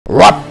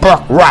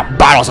Rap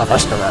battles of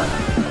history.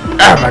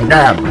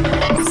 Eminem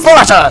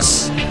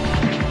versus.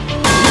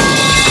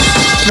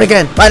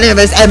 Again, my name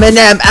is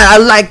Eminem and I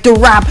like to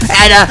rap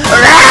and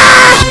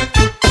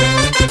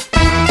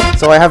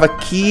So I have a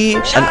key,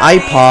 an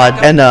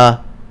iPod, and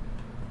a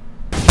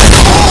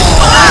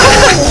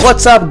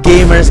What's up,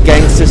 gamers,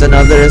 gangsters, and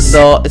others?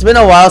 So it's been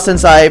a while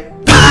since my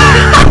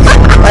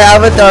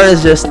avatar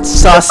is just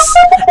sus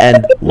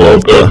and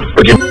So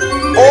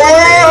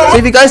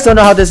if you guys don't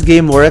know how this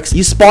game works,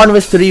 you spawn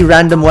with 3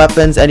 random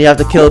weapons and you have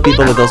to kill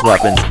people with those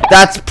weapons.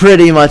 That's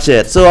pretty much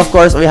it. So of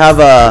course we have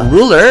a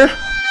ruler,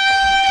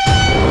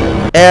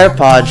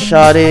 AirPod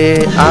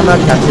shotty, I'ma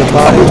catch your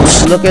body,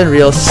 looking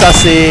real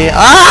sussy.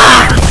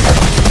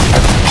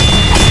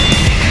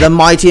 The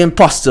mighty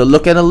imposter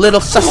looking a little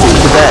sussy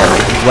today.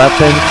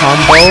 Weapon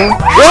combo.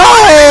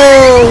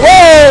 Whoa!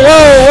 Whoa!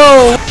 Whoa!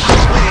 Whoa!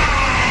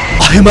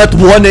 I'm at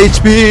 1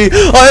 HP!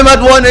 I'm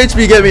at 1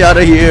 HP! Get me out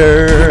of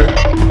here!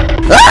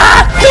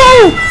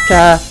 No!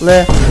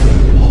 Cali.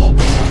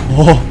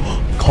 Oh,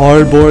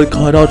 cardboard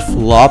cutout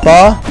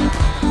flopper.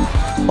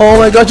 Oh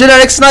my god,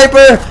 generic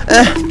sniper!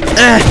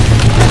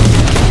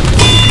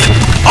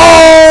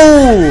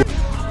 Oh!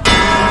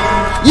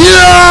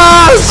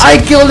 Yes! I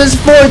killed this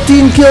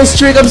 14 kill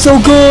streak. I'm so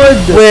good.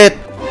 Wait.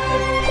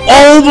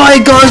 Oh my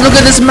gosh, look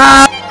at this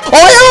map. Oh,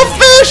 I have a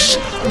fish.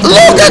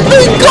 Look at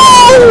me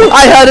go.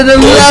 I had an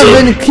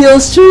 11 kill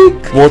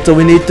streak. Walter,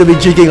 we need to be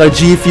jigging our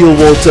G Fuel,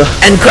 Walter.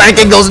 And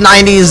cranking those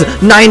 90s.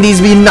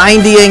 90s be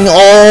 90ing.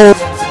 Oh.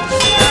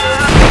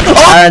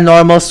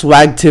 Paranormal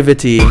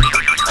swagtivity.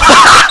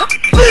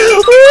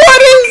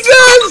 What is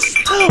this?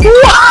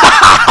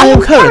 I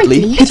am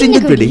currently hitting the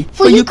griddy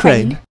for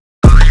Ukraine.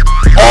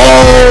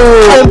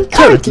 Oh! I am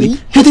currently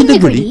hitting the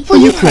griddy for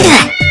Ukraine.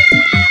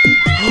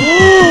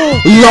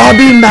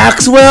 Lobby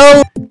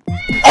Maxwell?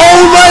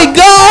 Oh my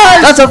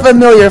god! That's a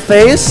familiar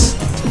face.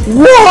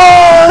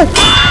 What?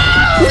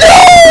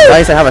 No!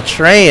 Guys, I have a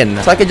train.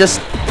 So I can just...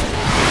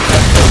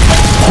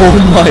 Oh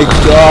my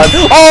god.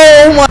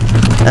 Oh my...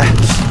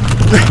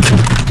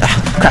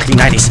 Cracking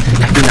 90s.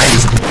 Cracking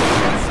 90s.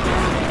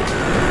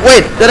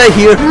 Wait, did I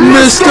hear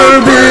Mr.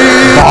 B?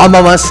 Bomb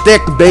on a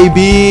stick,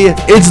 baby.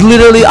 It's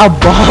literally a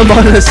bomb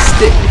on a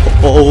stick.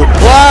 Oh,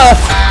 wow.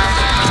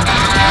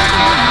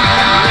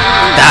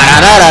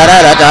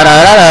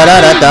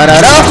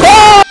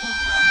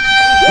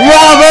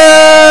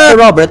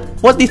 Robert,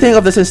 what do you think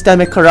of the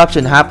systemic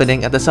corruption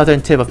happening at the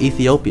southern tip of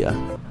Ethiopia?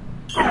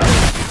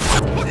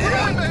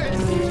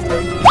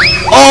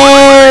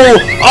 Oh!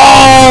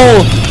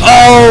 Oh!